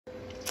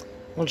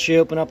Once you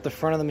open up the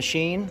front of the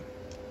machine,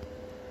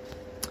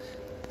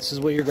 this is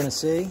what you're going to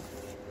see.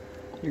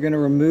 You're going to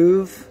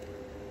remove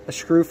a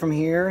screw from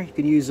here. You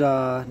could use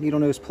needle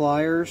nose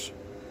pliers.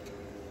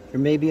 There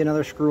may be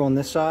another screw on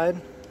this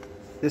side.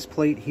 This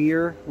plate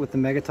here with the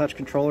megatouch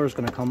controller is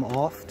going to come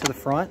off to the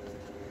front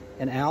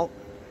and out.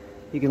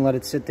 You can let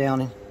it sit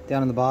down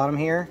in the bottom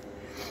here.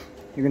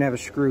 You're going to have a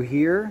screw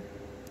here,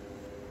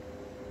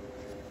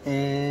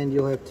 and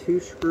you'll have two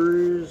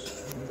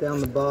screws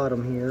down the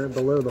bottom here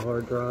below the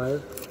hard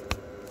drive,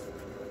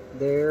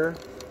 there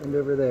and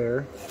over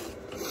there.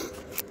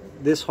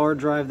 This hard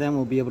drive then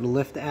will be able to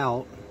lift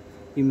out.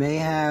 You may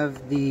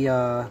have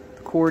the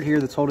cord here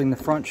that's holding the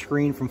front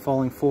screen from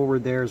falling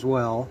forward there as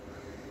well.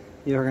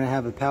 You're going to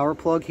have a power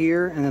plug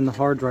here and then the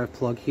hard drive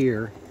plug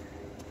here.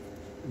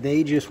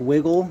 They just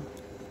wiggle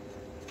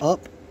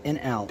up and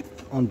out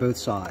on both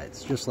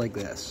sides, just like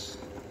this.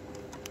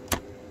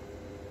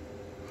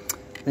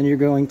 Then you're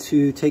going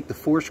to take the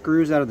 4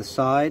 screws out of the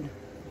side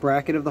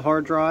bracket of the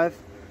hard drive,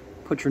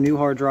 put your new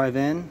hard drive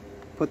in,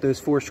 put those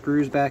 4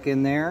 screws back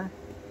in there,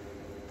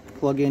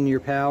 plug in your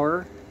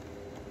power,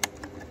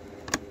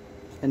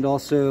 and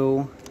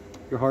also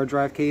your hard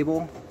drive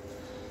cable.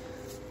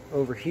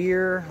 Over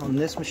here on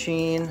this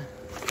machine,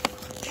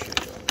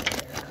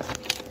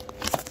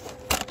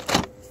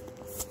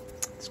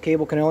 this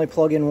cable can only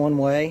plug in one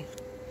way.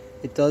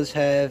 It does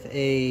have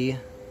a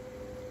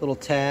little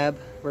tab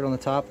right on the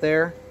top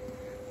there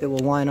that will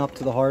line up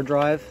to the hard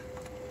drive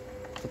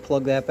to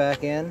plug that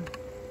back in.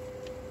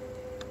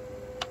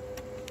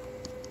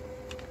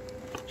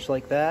 Just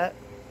like that.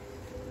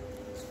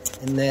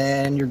 And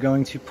then you're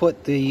going to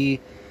put the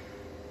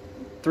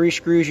 3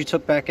 screws you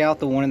took back out,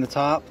 the one in the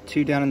top,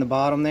 2 down in the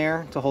bottom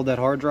there to hold that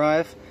hard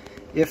drive.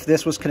 If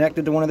this was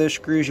connected to one of those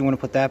screws, you want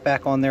to put that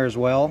back on there as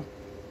well.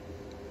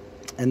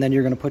 And then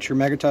you're going to put your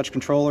megatouch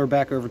controller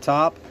back over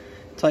top,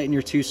 tighten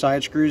your 2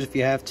 side screws if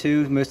you have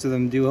 2. Most of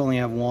them do only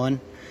have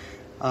 1.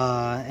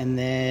 And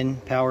then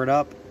power it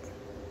up